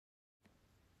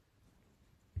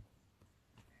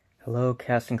Hello,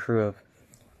 cast and crew of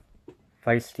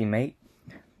Feisty Mate.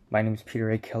 My name is Peter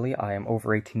A. Kelly. I am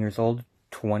over 18 years old,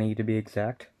 20 to be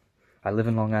exact. I live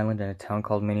in Long Island in a town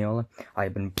called Mineola. I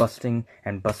have been busting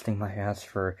my ass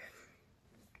for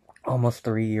almost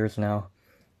 3 years now.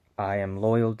 I am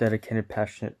loyal, dedicated,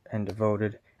 passionate, and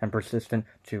devoted, and persistent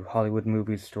to Hollywood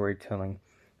movies, storytelling,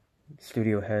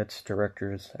 studio heads,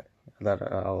 directors that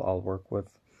I'll work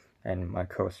with, and my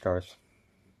co-stars.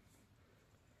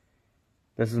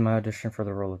 This is my audition for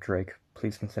the role of Drake.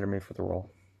 Please consider me for the role.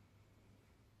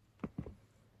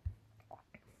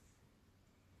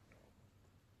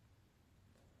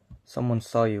 Someone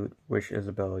saw you with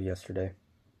Isabella yesterday.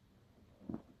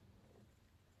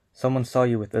 Someone saw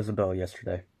you with Isabel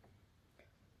yesterday.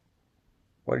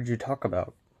 What did you talk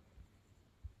about?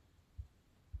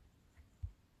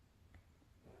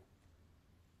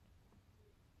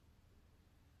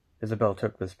 Isabel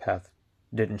took this path,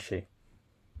 didn't she?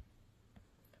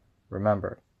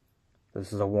 Remember,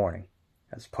 this is a warning,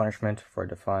 as punishment for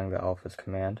defying the Alpha's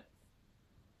command.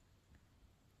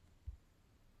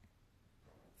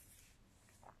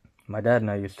 My dad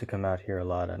and I used to come out here a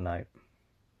lot at night.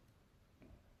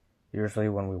 Usually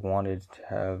when we wanted to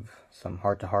have some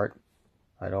heart-to-heart,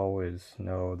 I'd always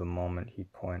know the moment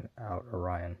he'd point out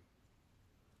Orion.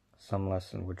 Some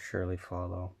lesson would surely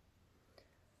follow.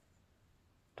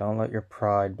 Don't let your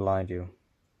pride blind you.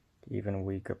 Even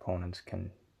weak opponents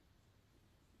can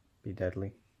be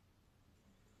deadly.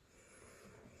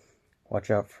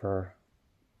 Watch out for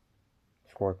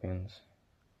scorpions.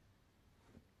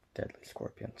 Deadly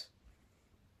scorpions.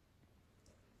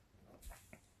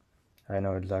 I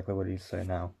know exactly what he'd say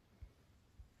now.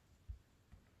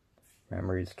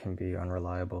 Memories can be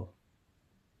unreliable.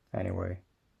 Anyway,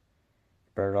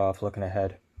 better off looking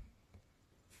ahead.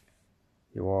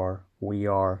 You are, we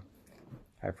are.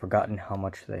 I've forgotten how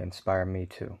much they inspire me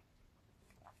too.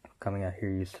 Coming out here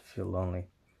used to feel lonely,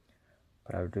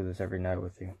 but I would do this every night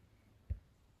with you.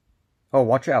 Oh,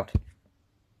 watch out!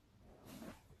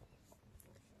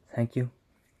 Thank you.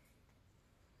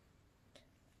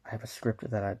 I have a script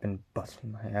that I've been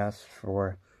busting my ass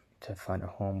for to find a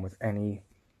home with any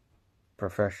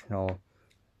professional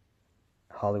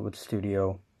Hollywood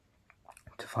studio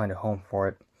to find a home for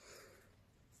it.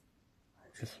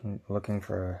 Just looking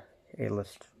for a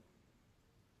A-list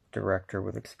director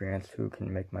with experience who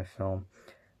can make my film.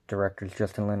 Directors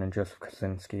Justin Lin and Joseph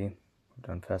Kosinski, who've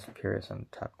done Fast and Furious and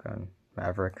Top Gun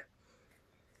Maverick.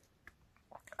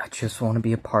 I just want to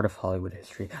be a part of Hollywood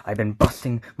history. I've been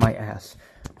busting my ass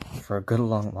for a good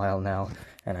long while now,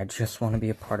 and I just want to be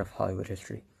a part of Hollywood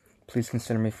history. Please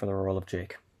consider me for the role of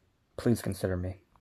Jake. Please consider me.